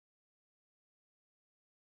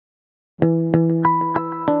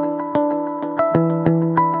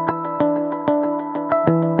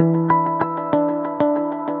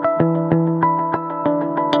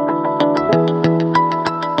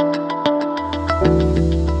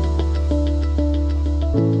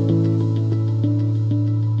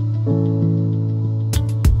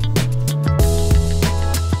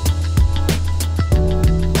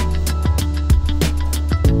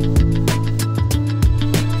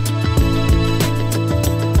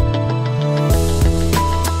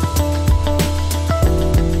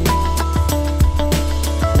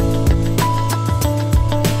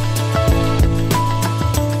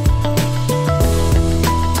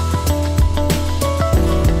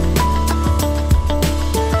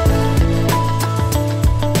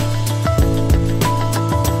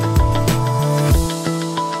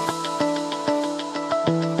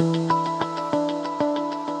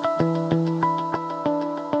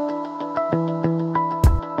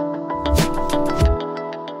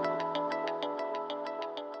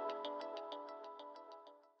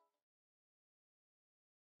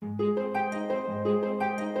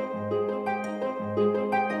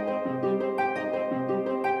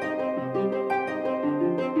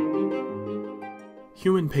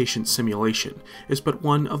Human-patient simulation is but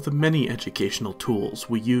one of the many educational tools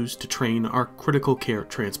we use to train our critical care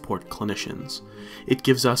transport clinicians. It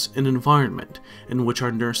gives us an environment in which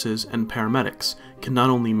our nurses and paramedics can not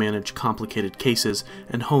only manage complicated cases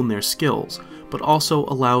and hone their skills, but also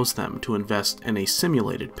allows them to invest in a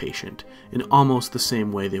simulated patient in almost the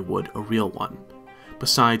same way they would a real one.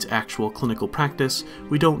 Besides actual clinical practice,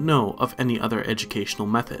 we don't know of any other educational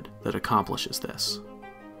method that accomplishes this.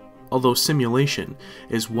 Although simulation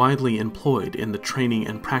is widely employed in the training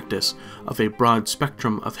and practice of a broad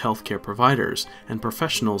spectrum of healthcare providers and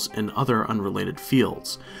professionals in other unrelated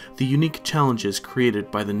fields, the unique challenges created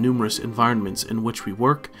by the numerous environments in which we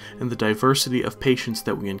work and the diversity of patients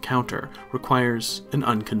that we encounter requires an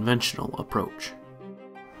unconventional approach.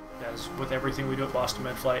 As with everything we do at Boston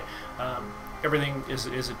MedFlight, everything is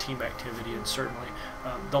a team activity, and certainly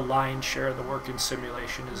the lion's share of the work in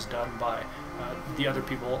simulation is done by the other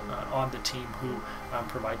people on the team who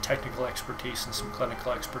provide technical expertise and some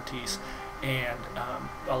clinical expertise and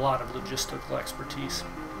a lot of logistical expertise.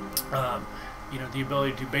 You know, the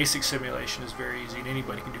ability to do basic simulation is very easy, and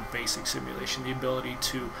anybody can do basic simulation. The ability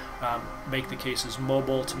to make the cases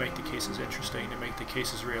mobile, to make the cases interesting, to make the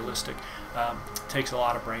cases realistic takes a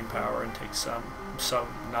lot of brain power and takes some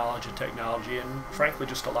knowledge of technology and, frankly,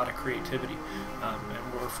 just a lot of creativity.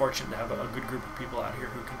 And we're fortunate to have a good group of people out here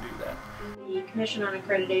who can do that. The Commission on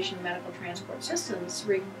Accreditation of Medical Transport Systems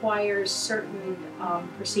requires certain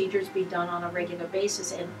procedures be done on a regular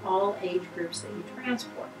basis in all age groups that you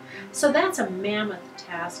transport. So that's a mammoth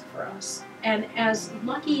task for us. And as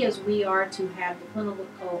lucky as we are to have the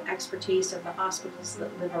clinical expertise of the hospitals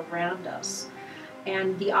that live around us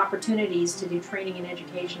and the opportunities to do training and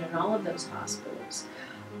education in all of those hospitals,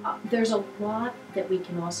 there's a lot that we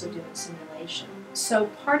can also do in simulation. So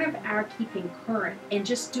part of our keeping current and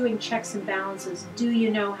just doing checks and balances, do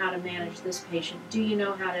you know how to manage this patient? Do you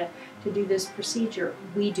know how to do this procedure?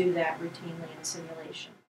 We do that routinely in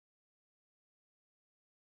simulation.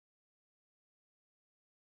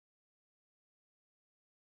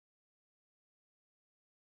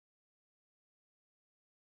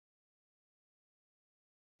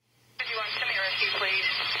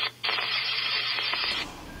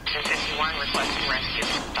 Requesting rescue.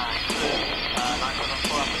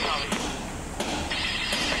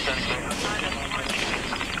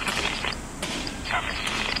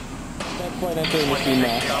 That point entering machine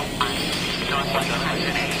now.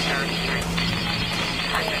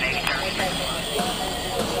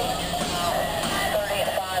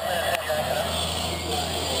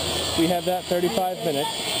 We have that 35 minutes.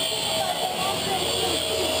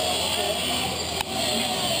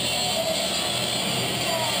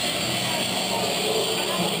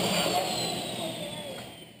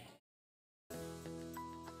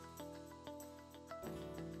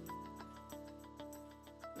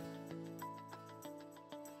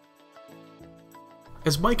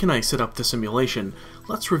 As Mike and I set up the simulation,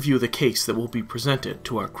 let's review the case that will be presented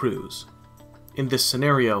to our crews. In this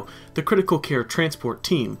scenario, the critical care transport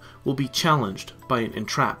team will be challenged by an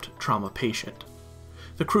entrapped trauma patient.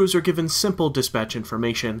 The crews are given simple dispatch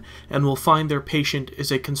information and will find their patient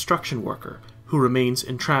is a construction worker who remains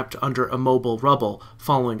entrapped under immobile rubble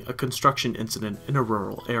following a construction incident in a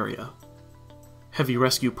rural area. Heavy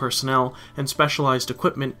rescue personnel and specialized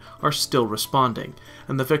equipment are still responding,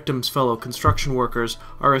 and the victim's fellow construction workers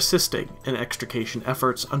are assisting in extrication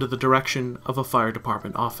efforts under the direction of a fire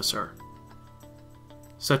department officer.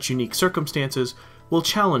 Such unique circumstances will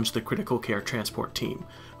challenge the critical care transport team,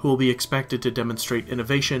 who will be expected to demonstrate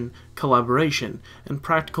innovation, collaboration, and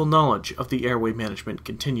practical knowledge of the airway management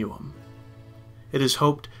continuum. It is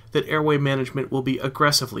hoped that airway management will be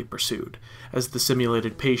aggressively pursued, as the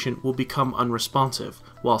simulated patient will become unresponsive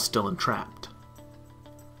while still entrapped.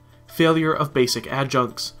 Failure of basic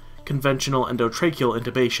adjuncts, conventional endotracheal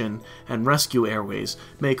intubation, and rescue airways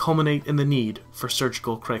may culminate in the need for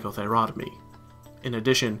surgical cricothyrotomy. In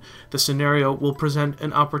addition, the scenario will present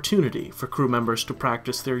an opportunity for crew members to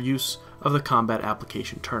practice their use of the combat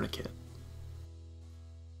application tourniquet.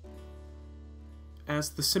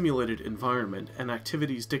 As the simulated environment and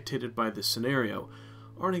activities dictated by this scenario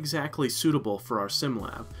aren't exactly suitable for our sim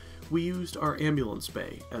lab, we used our ambulance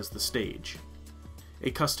bay as the stage.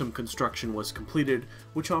 A custom construction was completed,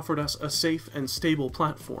 which offered us a safe and stable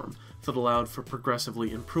platform that allowed for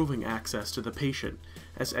progressively improving access to the patient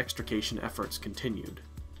as extrication efforts continued.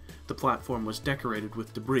 The platform was decorated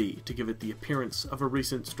with debris to give it the appearance of a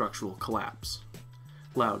recent structural collapse.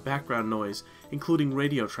 Loud background noise, including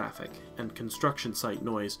radio traffic and construction site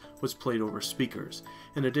noise, was played over speakers,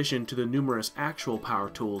 in addition to the numerous actual power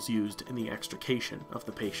tools used in the extrication of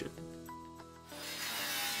the patient.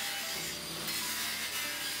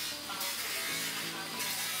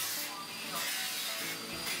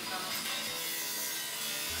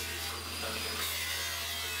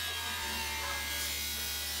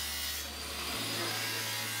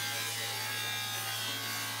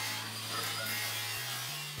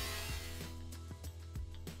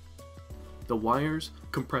 The wires,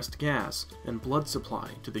 compressed gas, and blood supply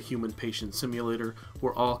to the human patient simulator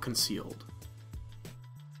were all concealed.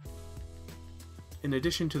 In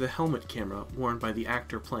addition to the helmet camera worn by the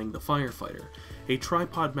actor playing the firefighter, a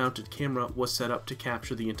tripod-mounted camera was set up to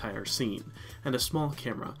capture the entire scene, and a small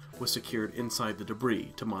camera was secured inside the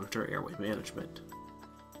debris to monitor airway management.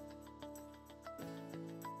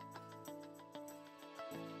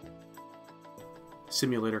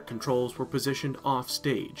 Simulator controls were positioned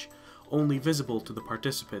off-stage, only visible to the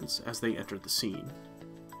participants as they entered the scene.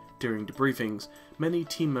 During debriefings, many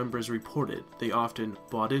team members reported they often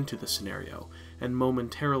bought into the scenario and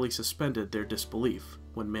momentarily suspended their disbelief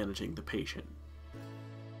when managing the patient.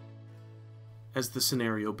 As the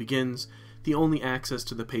scenario begins, the only access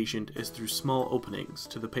to the patient is through small openings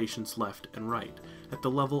to the patient's left and right, at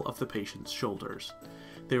the level of the patient's shoulders.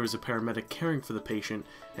 There is a paramedic caring for the patient,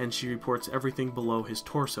 and she reports everything below his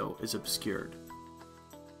torso is obscured.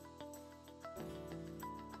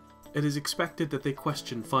 It is expected that they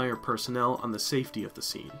question fire personnel on the safety of the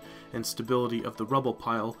scene and stability of the rubble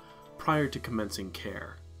pile prior to commencing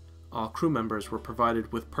care. All crew members were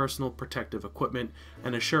provided with personal protective equipment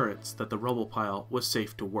and assurance that the rubble pile was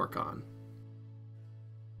safe to work on.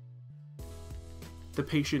 The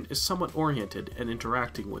patient is somewhat oriented and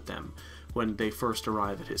interacting with them when they first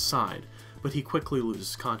arrive at his side, but he quickly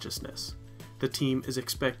loses consciousness. The team is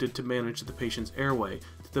expected to manage the patient's airway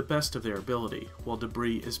to the best of their ability while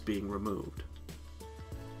debris is being removed.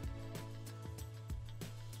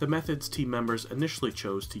 The methods team members initially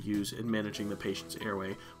chose to use in managing the patient's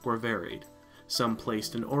airway were varied. Some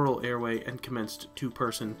placed an oral airway and commenced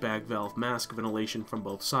two-person bag valve mask ventilation from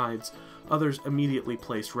both sides, others immediately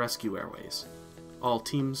placed rescue airways. All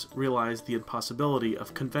teams realized the impossibility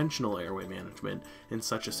of conventional airway management in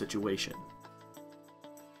such a situation.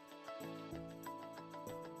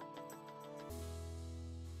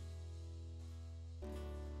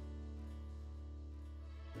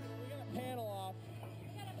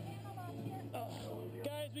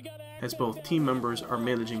 As both team members are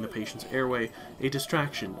managing the patient's airway, a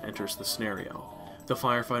distraction enters the scenario. The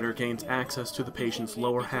firefighter gains access to the patient's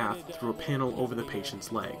lower half through a panel over the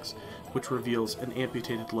patient's legs, which reveals an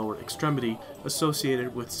amputated lower extremity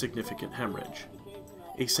associated with significant hemorrhage.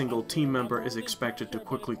 A single team member is expected to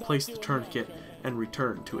quickly place the tourniquet and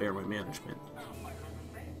return to airway management.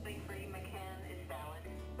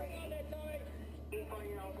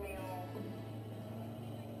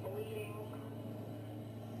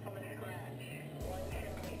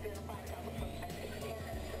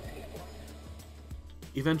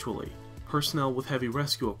 Eventually, personnel with heavy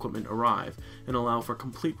rescue equipment arrive and allow for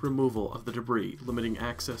complete removal of the debris, limiting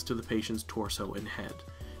access to the patient's torso and head.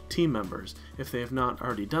 Team members, if they have not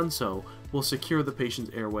already done so, will secure the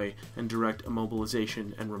patient's airway and direct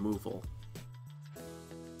immobilization and removal.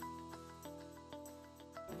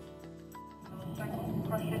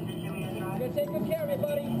 Take good care,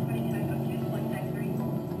 everybody.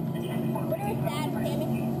 Where's that,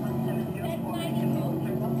 Tammy? That's 92.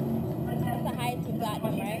 That's the highest we've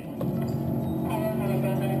gotten him, right?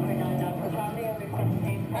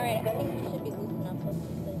 Alright, I think we should be loose enough.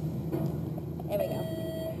 There we go.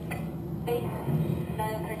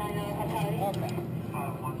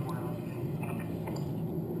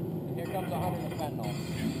 becomes 110 knots.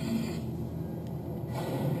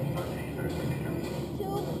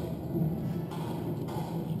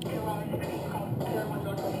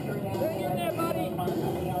 Hang in there, buddy.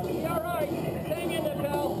 Be all right. Hang in there,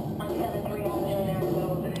 pal.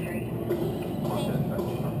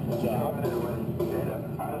 Good job.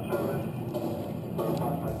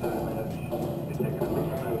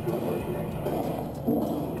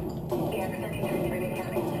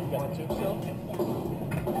 Got two still? Good.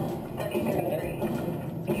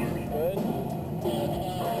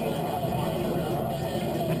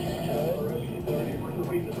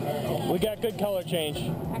 We got good color change.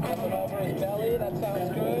 Put over his belly, that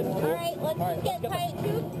sounds good. All right, let's just get tight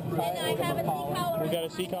too. And I have a C-collar. We got a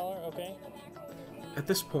C-collar, okay. At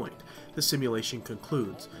this point, the simulation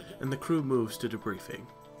concludes, and the crew moves to debriefing.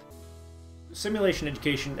 Simulation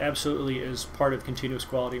education absolutely is part of continuous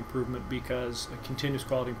quality improvement because continuous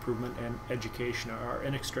quality improvement and education are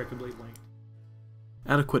inextricably linked.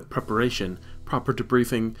 Adequate preparation, proper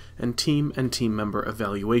debriefing, and team member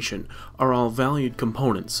evaluation are all valued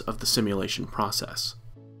components of the simulation process.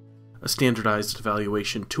 A standardized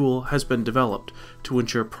evaluation tool has been developed to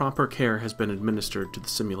ensure proper care has been administered to the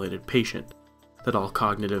simulated patient, that all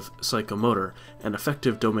cognitive, psychomotor, and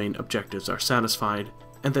affective domain objectives are satisfied,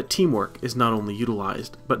 and that teamwork is not only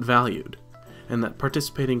utilized but valued, and that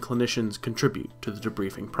participating clinicians contribute to the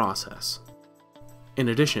debriefing process. In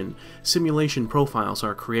addition, simulation profiles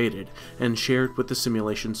are created and shared with the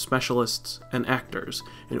simulation specialists and actors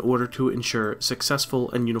in order to ensure successful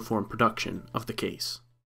and uniform production of the case.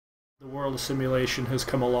 The world of simulation has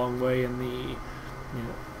come a long way in the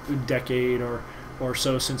decade or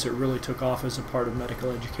so since it really took off as a part of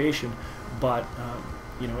medical education, but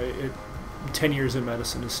 10 years in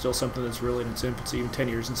medicine is still something that's really in its infancy. Even 10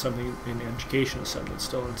 years in something in education is something that's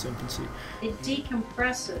still in its infancy. It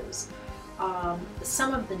decompresses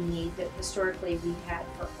some of the need that historically we had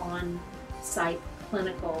for on-site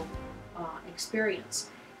clinical experience.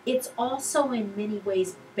 It's also in many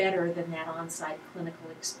ways better than that on-site clinical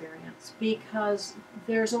experience because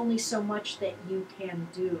there's only so much that you can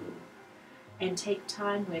do and take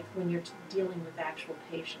time with when you're dealing with actual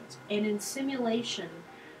patients. And in simulation,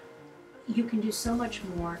 you can do so much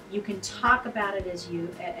more. You can talk about it as you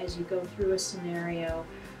go through a scenario.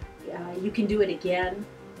 You can do it again.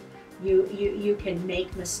 You can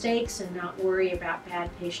make mistakes and not worry about bad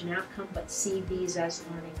patient outcome, but see these as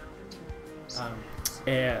learning opportunities.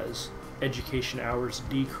 As education hours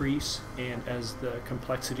decrease and as the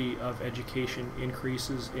complexity of education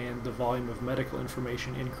increases and the volume of medical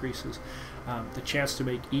information increases, the chance to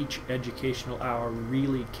make each educational hour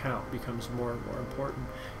really count becomes more and more important,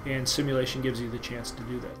 and simulation gives you the chance to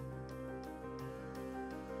do that.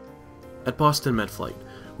 At Boston MedFlight,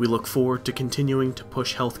 we look forward to continuing to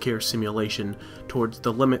push healthcare simulation towards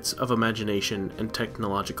the limits of imagination and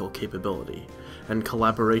technological capability, and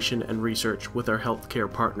collaboration and research with our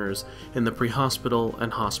healthcare partners in the pre-hospital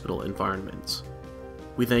and hospital environments.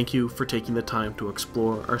 We thank you for taking the time to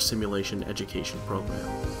explore our simulation education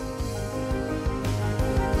program.